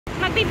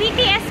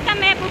magbi-BTS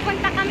kami,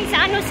 pupunta kami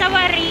sa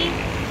Sawari.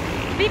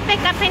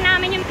 Pick upin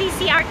namin yung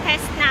PCR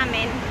test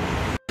namin.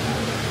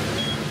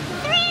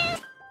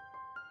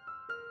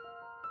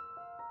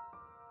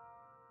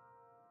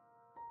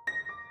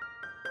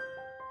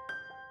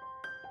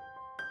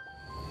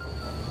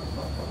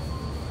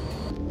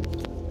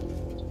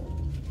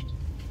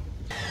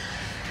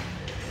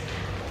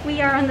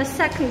 We are on the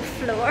second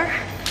floor,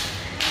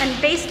 and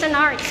based on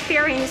our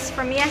experience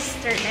from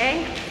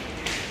yesterday,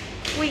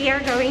 we are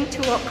going to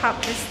walk up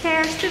the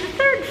stairs to the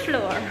third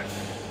floor.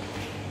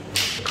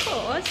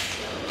 Because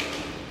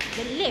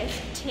the lift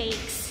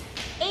takes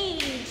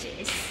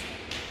ages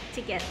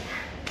to get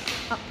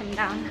up and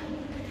down.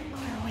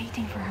 We're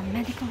waiting for our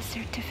medical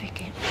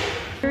certificate.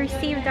 We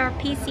received our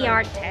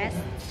PCR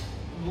tests,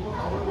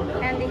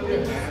 and it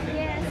is,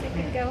 yes, we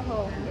can go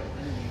home.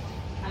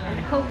 And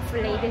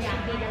hopefully this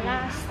will be the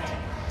last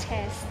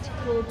test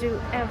we'll do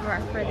ever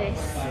for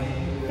this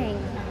thing.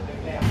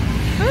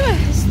 Oh,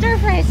 the stir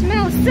fry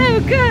smells so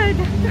good!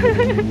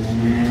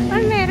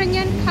 Ang meron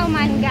yun,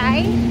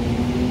 kaumangay.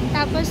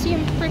 Tapos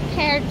yung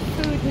prepared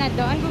food na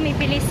doon,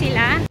 bumibili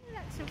sila.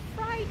 Lots of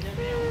fried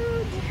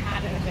food.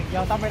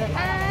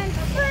 And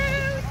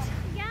fruit!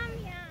 Yum,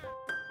 yum!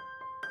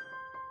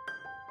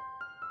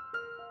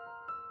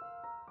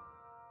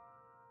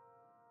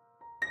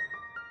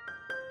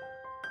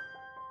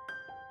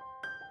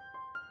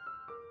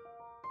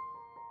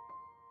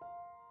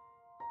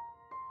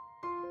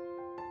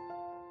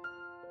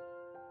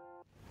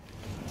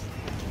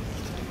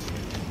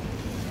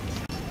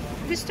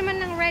 Gusto mo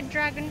ng red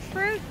dragon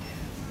fruit?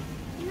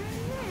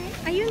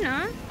 Ayun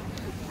na.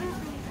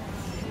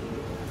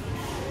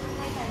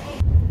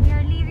 We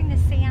are leaving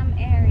the Siam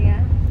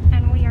area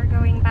and we are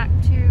going back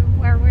to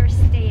where we're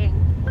staying.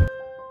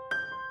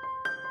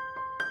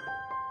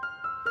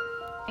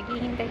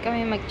 Naghihintay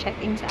kami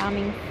mag-check-in sa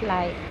aming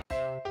flight.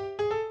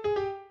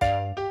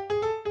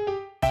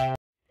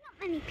 Not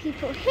many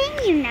people here,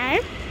 you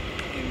know.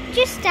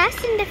 Just us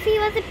and a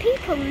few other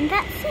people, and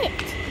that's it.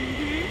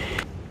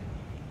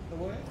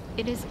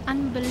 It is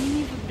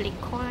unbelievably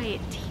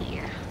quiet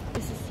here.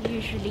 This is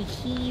usually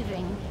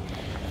heaving.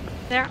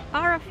 There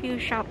are a few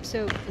shops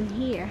open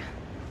here.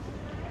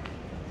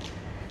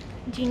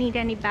 Do you need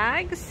any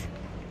bags?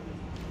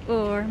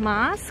 Or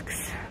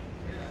masks?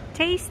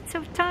 Tastes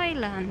of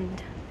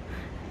Thailand.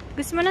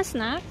 Gusto mo na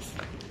snacks?